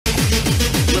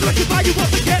Got to buy you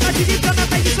up again. I think it's gonna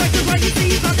make you sweat when you see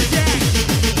he's on the deck.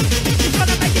 It's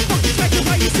gonna make you fucking sweat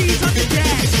when you see he's on the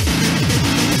deck.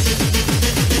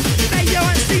 Hey, you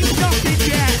ain't seen nothing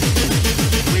yet.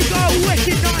 We got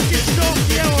wicked nice and stuff,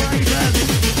 yeah, Raven.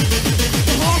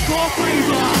 The hardcore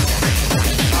flavor.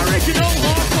 Original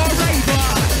hardcore raver.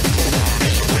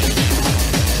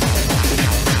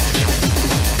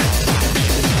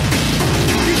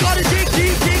 You gotta dig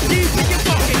deep in your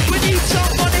pocket. We need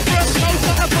some money for a smoke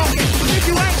on the pocket. If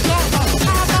you ain't got one,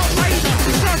 I'm not later.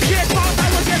 So shit, but I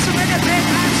will get some anything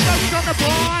and smoke on the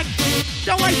board.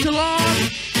 Don't wait too long.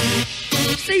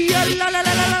 See you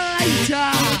later.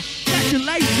 Catch you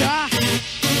later.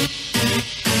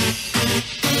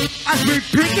 As we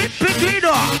pick it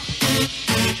up.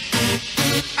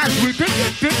 As we pick it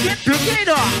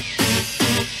up.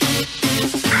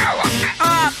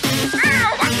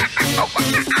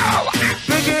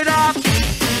 Pick it up.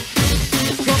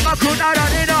 Come on, could not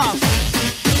on it up.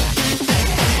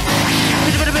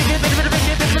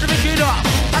 Pick it up.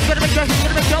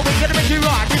 I'm gonna make you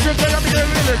rock. This is gonna be the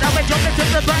rhythm. Now we're jumping to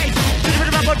the bass. This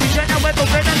is my body, and now we're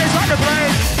moving on this other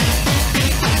place.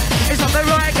 It's on the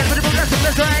right, get rid of the rest of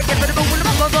the side, get rid of the wheel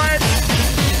of my vibe.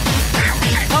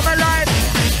 I'm alive.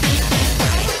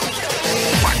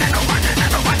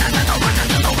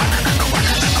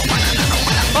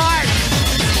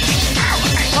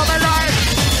 I'm alive.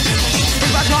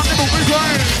 It's my time to move this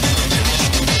way.